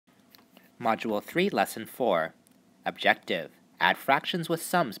Module 3, Lesson 4. Objective: add fractions with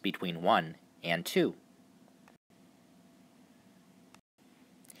sums between 1 and 2.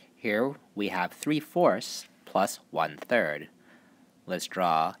 Here we have 3/4 plus 1/3. Let's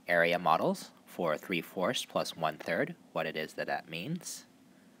draw area models for 3/4 plus 1/3, what it is that means.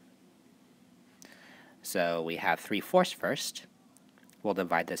 So we have 3/4 first. We'll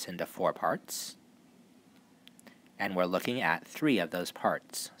divide this into 4 parts. And we're looking at 3 of those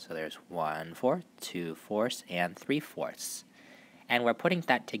parts. So there's 1/4, 2/4, and 3/4. And we're putting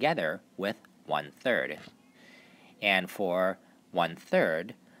that together with 1/3. And for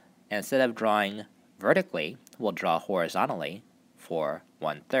 1/3, instead of drawing vertically, we'll draw horizontally for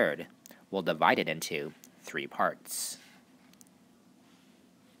 1/3. We'll divide it into 3 parts.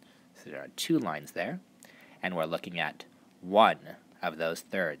 So there are 2 lines there. And we're looking at 1 of those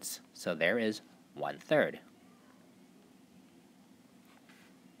thirds. So there is 1/3.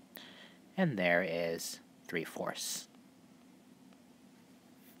 And there is 3/4.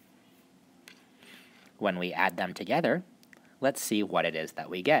 When we add them together, let's see what it is that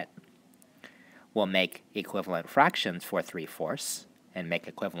we get. We'll make equivalent fractions for 3/4 and make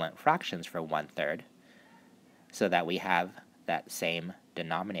equivalent fractions for 1/3 so that we have that same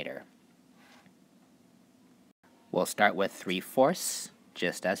denominator. We'll start with 3/4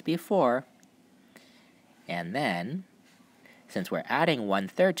 just as before, and then since we're adding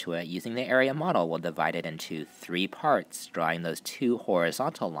 1/3 to it, using the area model, we'll divide it into 3 parts, drawing those 2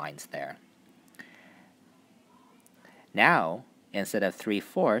 horizontal lines there. Now, instead of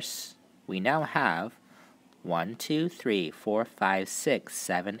 3/4, we now have 1, 2, 3, 4, 5, 6,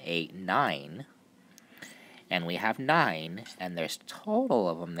 7, 8, 9. And we have 9, and there's total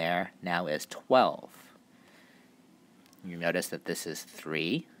of them there now is 12. You notice that this is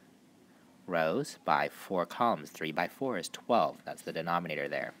 3 rows by 4 columns. 3 by 4 is 12. That's the denominator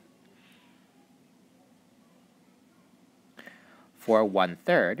there. For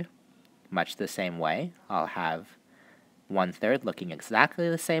 1/3, much the same way, I'll have 1/3 looking exactly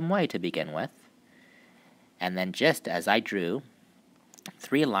the same way to begin with. And then just as I drew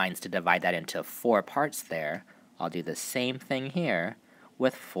 3 lines to divide that into 4 parts there, I'll do the same thing here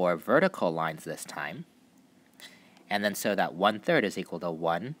with 4 vertical lines this time. And then so that 1/3 is equal to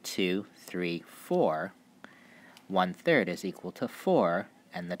 1, 2, 3, 4. 1/3 is equal to 4,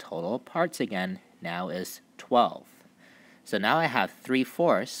 and the total of parts again now is 12. So now I have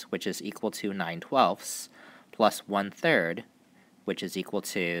 3/4, which is equal to 9/12, plus 1/3, which is equal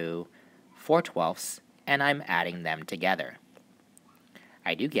to 4/12, and I'm adding them together.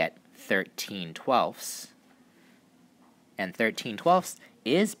 I do get 13/12, and 13/12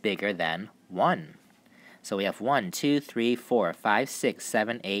 is bigger than 1. So we have 1, 2, 3, 4, 5, 6,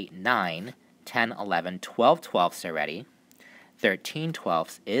 7, 8, 9, 10, 11, 12 twelfths already.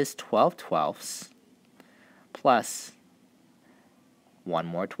 13/12 is 12/12 plus 1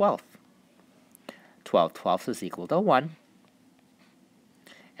 more 12th. 12/12 is equal to 1.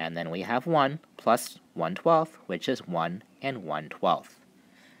 And then we have 1 plus 1/12, which is 1 and 1/12.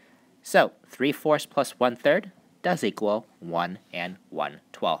 So 3/4 plus 1/3 does equal 1 and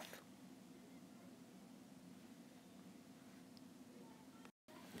 1/12.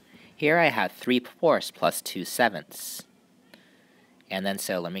 Here I have 3/4 plus 2/7. And then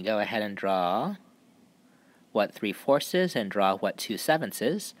so let me go ahead and draw what 3/4 is and draw what 2/7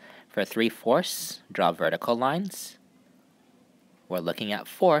 is. For 3/4, draw vertical lines. We're looking at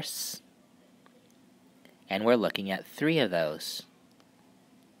fourths, and we're looking at 3 of those.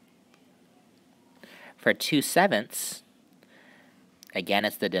 For 2/7, again,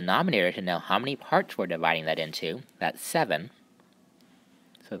 it's the denominator to know how many parts we're dividing that into. That's 7.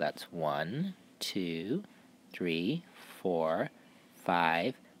 So that's 1, 2, 3, 4,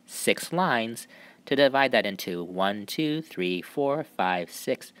 5, 6 lines to divide that into 1, 2, 3, 4, 5,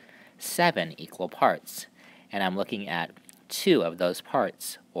 6, 7 equal parts. And I'm looking at 2 of those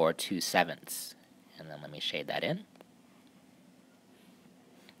parts, or 2/7. And then let me shade that in.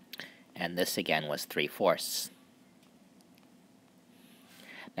 And this again was 3/4.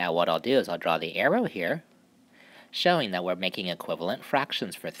 Now what I'll do is I'll draw the arrow here, showing that we're making equivalent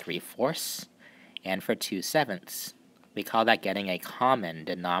fractions for 3/4 and for 2/7. We call that getting a common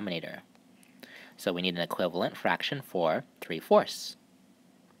denominator. So we need an equivalent fraction for 3/4.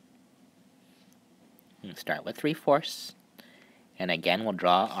 We'll start with 3/4. And again, we'll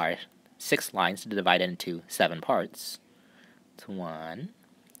draw our 6 lines to divide it into 7 parts. It's 1,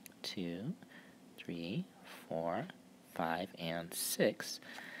 2, 3, 4, 5, and 6.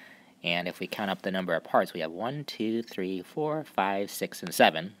 And if we count up the number of parts, we have 1, 2, 3, 4, 5, 6, and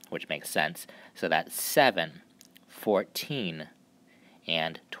 7, which makes sense. So that's 7, 14,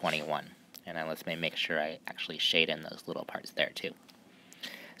 and 21. And then let's make sure I actually shade in those little parts there too.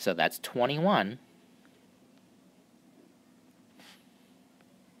 So that's 21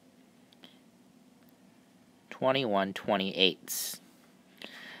 28ths.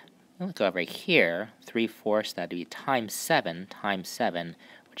 Look over here, 3/4, that'd be times 7,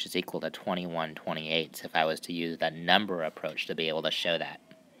 which is equal to 21 28ths if I was to use the number approach to be able to show that.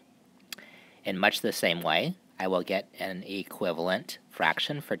 In much the same way, I will get an equivalent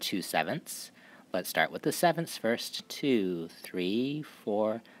fraction for 2/7. Let's start with the sevenths first. 2, 3,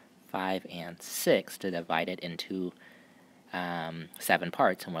 4, 5, and 6 to divide it into 7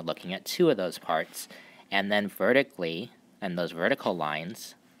 parts, and we're looking at 2 of those parts. And then vertically, and those vertical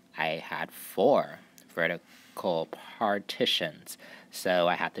lines, I had 4 vertical partitions. So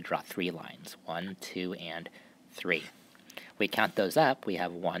I have to draw 3 lines, 1, 2, and 3. We count those up, we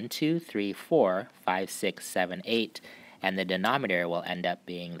have 1, 2, 3, 4, 5, 6, 7, 8, and the denominator will end up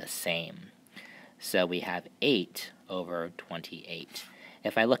being the same. So we have 8 over 28.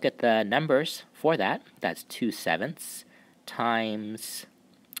 If I look at the numbers for that, that's 2/7 times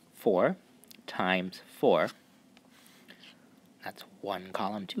 4 times 4. That's 1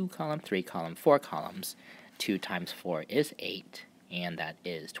 column, 2 column, 3 column, 4 columns. 2 times 4 is 8, and that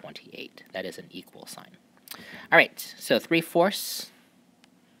is 28. That is an equal sign. All right, so 3/4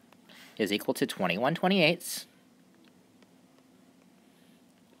 is equal to 21 28ths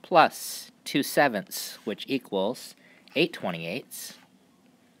plus 2/7, which equals 8 28ths.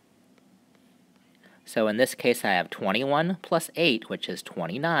 So in this case, I have 21 plus 8, which is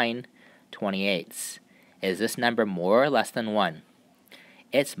 29 28ths. Is this number more or less than 1?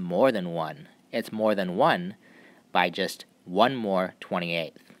 It's more than 1. It's more than 1 by just 1 more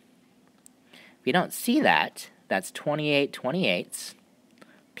 28th. If you don't see that, that's 28 28ths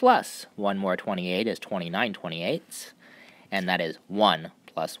plus 1 more 28 is 29 28ths, and that is 1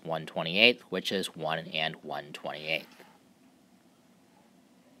 plus 1 28th, which is 1 and 1 28th.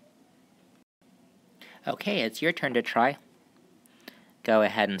 Okay, it's your turn to try. Go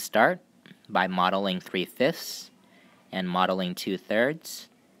ahead and start by modeling 3/5 and modeling 2/3,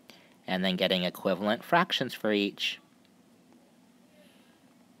 and then getting equivalent fractions for each.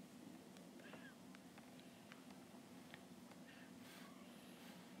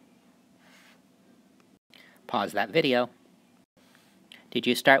 Pause that video. Did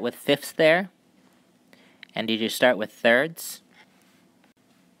you start with fifths there? And did you start with thirds?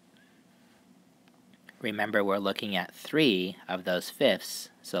 Remember, we're looking at 3 of those fifths,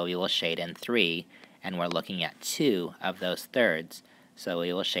 so we will shade in 3, and we're looking at 2 of those thirds, so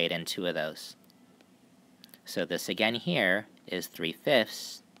we will shade in 2 of those. So this again here is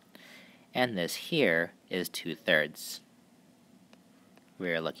 3/5, and this here is 2/3.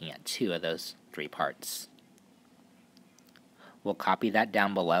 We're looking at 2 of those 3 parts. We'll copy that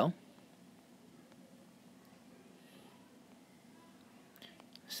down below.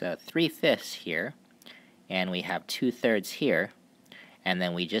 So 3/5 here, and we have 2/3 here, and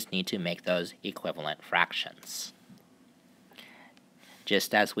then we just need to make those equivalent fractions.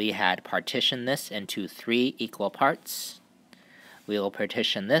 Just as we had partitioned this into 3 equal parts, we will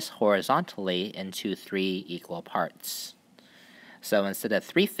partition this horizontally into 3 equal parts. So instead of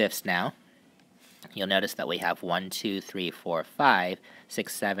 3/5 now, you'll notice that we have 1, 2, 3, 4, 5,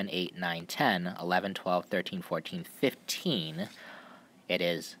 6, 7, 8, 9, 10, 11, 12, 13, 14, 15. It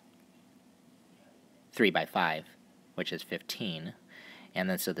is 3 by 5, which is 15. And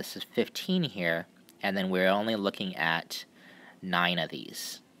then so this is 15 here, and then we're only looking at 9 of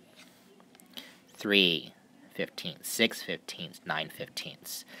these. 3 15ths, 6 15ths, 9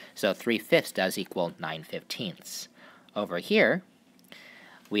 15ths. So 3/5 does equal 9 15ths. Over here,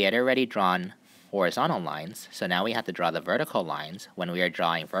 we had already drawn horizontal lines, so now we have to draw the vertical lines. When we are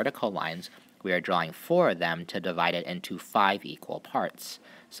drawing vertical lines, we are drawing 4 of them to divide it into 5 equal parts.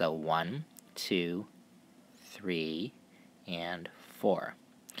 So 1, 2, 3, and 4.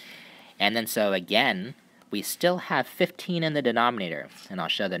 And then so again, we still have 15 in the denominator, and I'll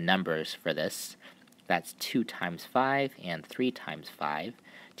show the numbers for this. That's 2 times 5 and 3 times 5.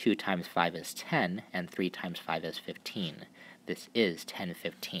 2 times 5 is 10, and 3 times 5 is 15. This is 10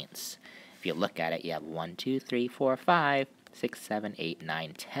 15ths. If you look at it, you have 1, 2, 3, 4, 5, 6, 7, 8,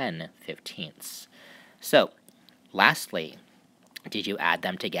 9, 10 15ths. So, lastly, did you add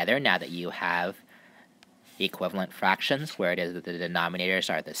them together now that you have equivalent fractions where it is that the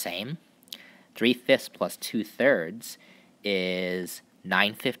denominators are the same? 3/5 plus 2/3 is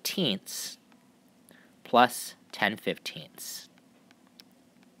 9 15ths plus 10 15ths.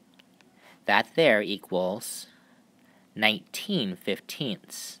 That there equals 19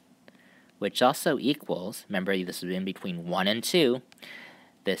 15ths, which also equals, remember this is in between 1 and 2,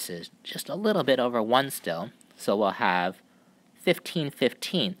 This is just a little bit over 1 still, so we'll have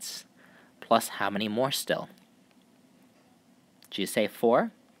 15/15 plus how many more still? Did you say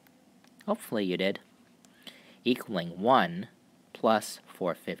 4? Hopefully you did. Equaling 1 plus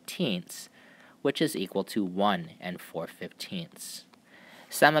 4/15, which is equal to 1 and 4/15.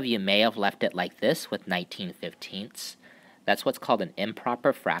 Some of you may have left it like this with 19/15. That's what's called an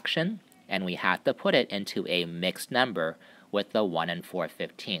improper fraction, and we have to put it into a mixed number with the 1 and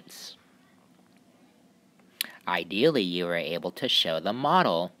 4/15. Ideally, you were able to show the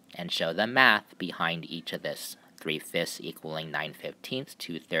model and show the math behind each of this. 3/5 equaling 9/15,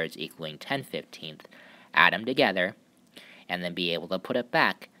 2/3 equaling 10/15. Add them together, and then be able to put it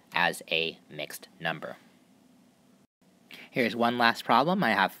back as a mixed number. Here's one last problem.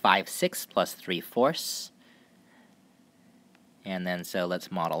 I have 5/6 plus 3/4. And then so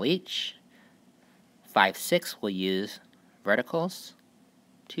let's model each. 5/6 will use verticals.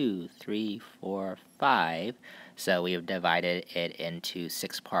 2, 3, 4, 5. So we've divided it into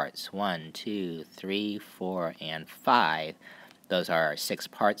 6 parts. 1, 2, 3, 4, and 5. Those are our 6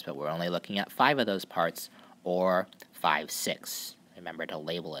 parts, but we're only looking at 5 of those parts, or 5/6. Remember to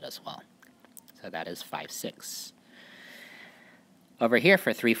label it as well. So that is 5/6. Over here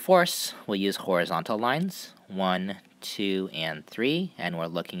for 3/4, we'll use horizontal lines. 1, 2, and 3, and we're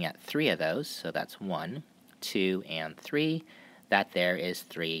looking at 3 of those, so that's 1, 2, and 3. That there is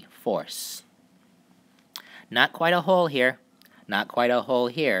 3/4. Not quite a hole here. Not quite a hole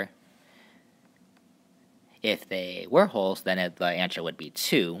here. If they were holes, then the answer would be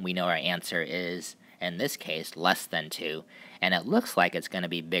 2. We know our answer is, in this case, less than 2, and it looks like it's going to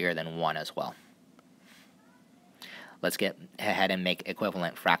be bigger than 1 as well. Let's get ahead and make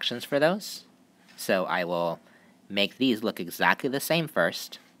equivalent fractions for those. So I will make these look exactly the same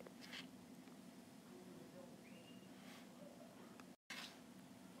first.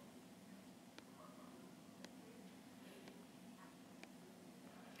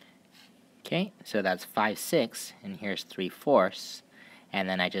 Okay, so that's 5/6, and here's 3/4, and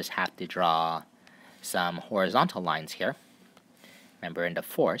then I just have to draw some horizontal lines here. Remember, into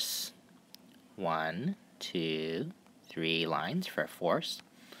fourths. 1, 2, 3 lines for fourths,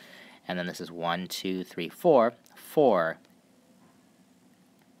 and then this is 1, 2, 3, 4. 4.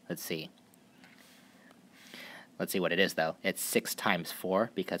 Let's see what it is, though. It's 6 times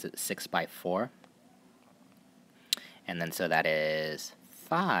 4, because it's 6 by 4. And then so that is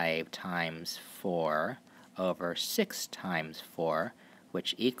 5 times 4 over 6 times 4,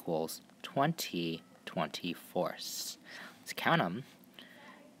 which equals 20 24ths. Let's count them.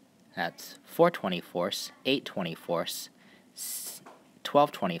 That's 4 24ths, 8 24ths,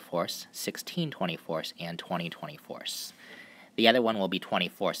 12 24ths, 16 24ths, and 20 24ths. The other one will be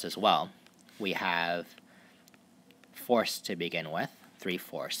 24ths as well. We have fourths to begin with,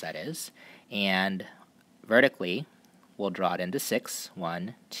 3/4 that is, and vertically we'll draw it into 6.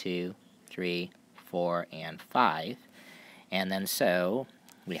 1, 2, 3, 4, and 5. And then so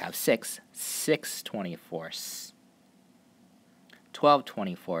we have 6 24ths, 12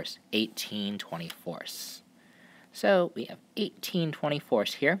 24ths, 18 24ths. So we have 18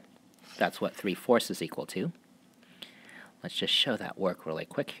 24ths here. That's what 3/4 is equal to. Let's just show that work really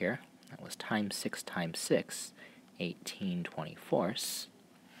quick here. That was times 6 times 6, 18 24ths.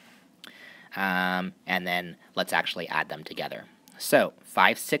 And then let's actually add them together. So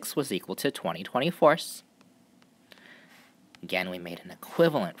 5/6 was equal to 20 24ths. Again, we made an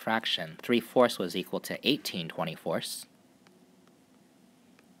equivalent fraction. 3/4 was equal to 18 24ths.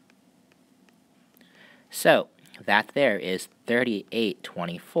 So that there is 38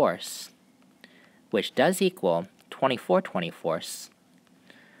 24ths, which does equal 24 24ths,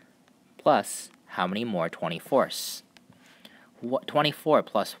 plus how many more 24ths? 24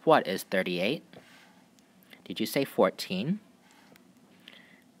 plus what is 38? Did you say 14?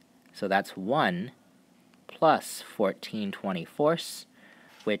 So that's 1 plus 14 24ths,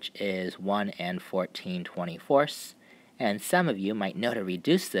 which is 1 and 14 24ths. And some of you might know to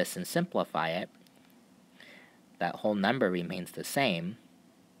reduce this and simplify it. That whole number remains the same.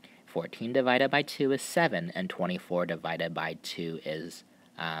 14 divided by 2 is 7, and 24 divided by 2 is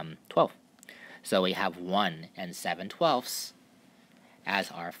 12. So we have 1 and 7/12 as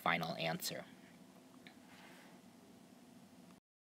our final answer.